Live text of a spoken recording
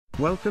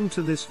Welcome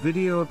to this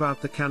video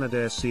about the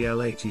Canadair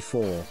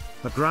CL-84,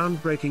 a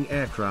groundbreaking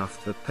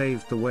aircraft that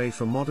paved the way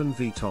for modern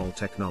VTOL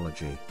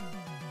technology.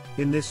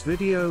 In this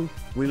video,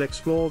 we'll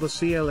explore the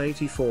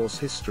CL-84's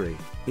history,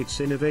 its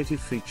innovative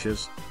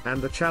features,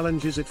 and the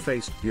challenges it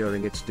faced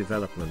during its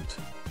development.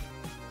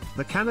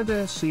 The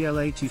Canadair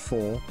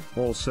CL-84,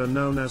 also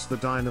known as the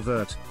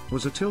Dynavert,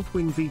 was a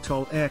tilt-wing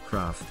VTOL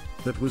aircraft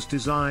that was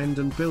designed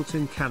and built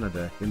in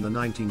Canada in the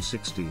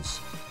 1960s.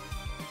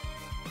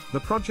 The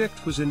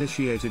project was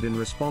initiated in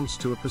response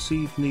to a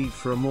perceived need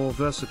for a more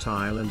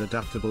versatile and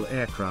adaptable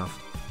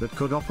aircraft that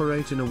could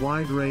operate in a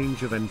wide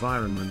range of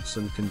environments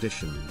and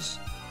conditions.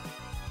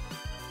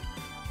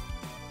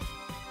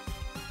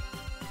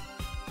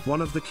 One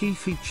of the key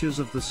features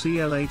of the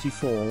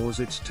CL-84 was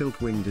its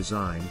tilt-wing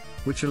design,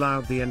 which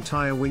allowed the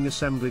entire wing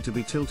assembly to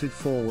be tilted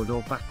forward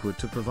or backward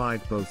to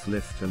provide both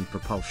lift and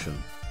propulsion.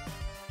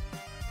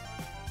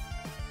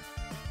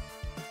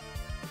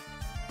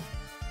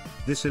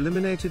 This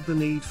eliminated the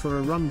need for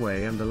a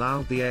runway and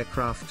allowed the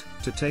aircraft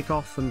to take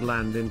off and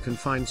land in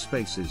confined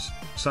spaces,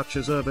 such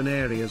as urban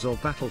areas or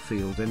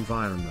battlefield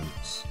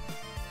environments.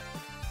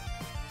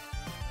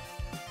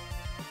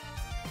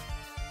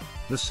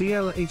 The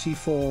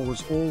CL-84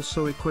 was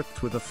also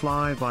equipped with a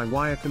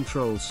fly-by-wire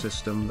control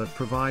system that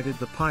provided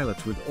the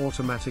pilot with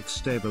automatic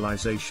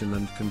stabilization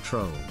and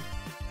control.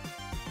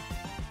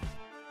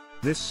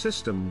 This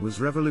system was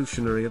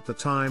revolutionary at the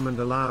time and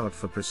allowed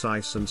for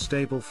precise and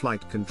stable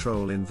flight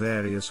control in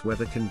various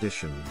weather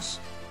conditions.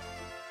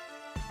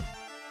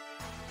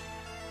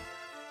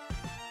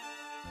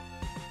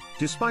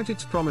 Despite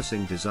its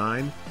promising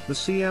design, the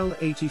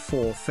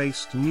CL-84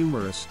 faced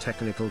numerous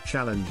technical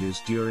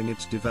challenges during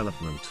its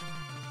development.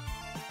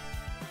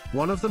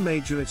 One of the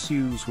major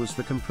issues was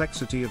the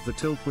complexity of the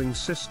tilt-wing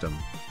system,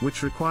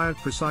 which required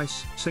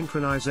precise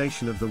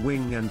synchronization of the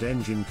wing and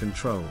engine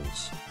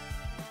controls.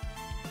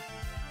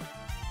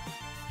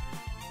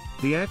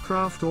 The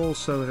aircraft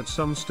also had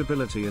some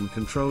stability and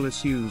control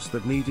issues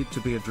that needed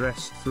to be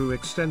addressed through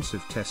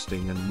extensive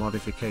testing and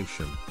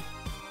modification.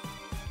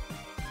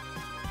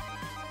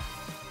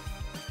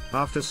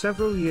 After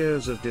several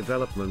years of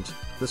development,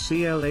 the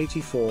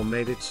CL-84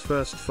 made its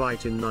first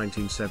flight in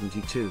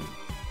 1972.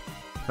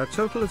 A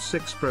total of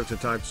 6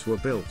 prototypes were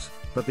built,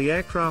 but the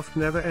aircraft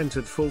never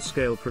entered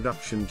full-scale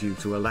production due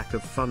to a lack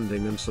of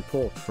funding and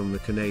support from the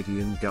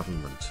Canadian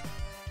government.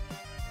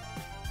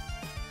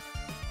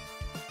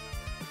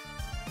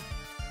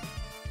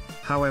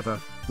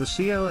 However, the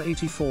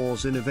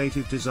CL-84's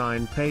innovative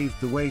design paved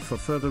the way for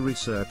further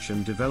research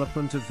and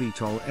development of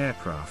VTOL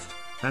aircraft,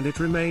 and it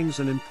remains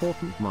an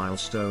important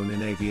milestone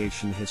in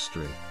aviation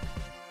history.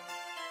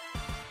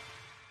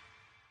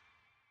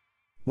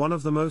 One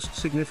of the most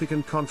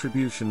significant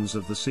contributions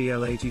of the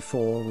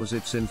CL-84 was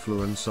its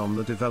influence on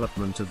the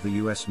development of the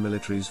US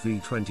military's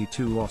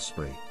V-22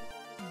 Osprey.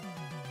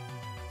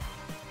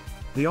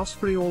 The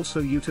Osprey also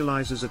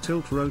utilizes a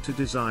tilt-rotor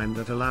design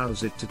that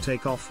allows it to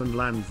take off and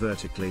land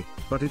vertically,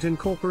 but it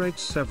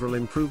incorporates several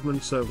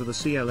improvements over the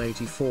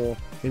CL-84,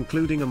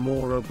 including a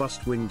more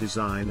robust wing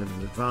design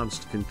and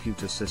advanced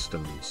computer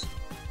systems.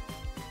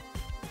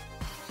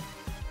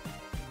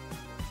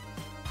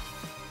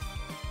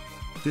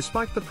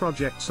 Despite the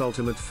project's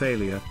ultimate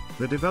failure,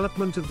 the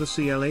development of the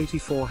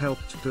CL-84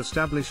 helped to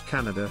establish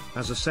Canada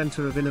as a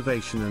center of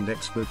innovation and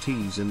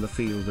expertise in the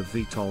field of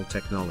VTOL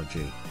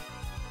technology.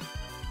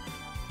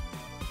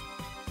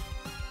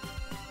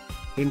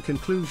 In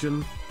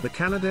conclusion, the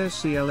Canadair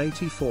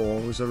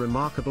CL-84 was a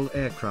remarkable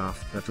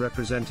aircraft that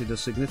represented a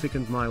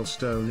significant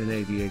milestone in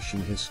aviation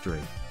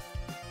history.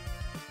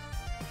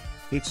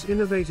 Its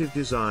innovative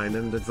design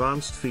and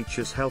advanced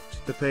features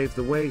helped to pave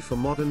the way for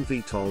modern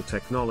VTOL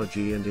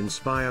technology and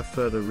inspire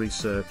further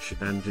research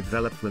and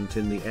development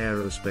in the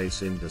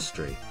aerospace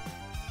industry.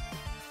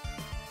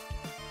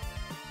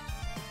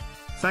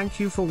 Thank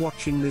you for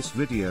watching this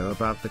video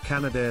about the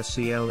Canadair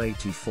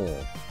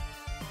CL-84.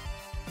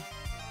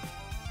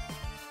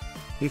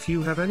 If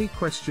you have any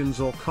questions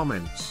or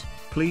comments,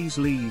 please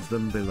leave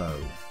them below.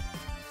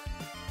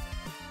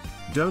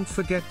 Don't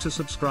forget to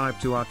subscribe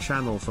to our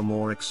channel for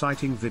more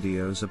exciting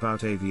videos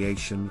about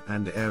aviation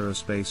and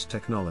aerospace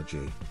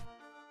technology.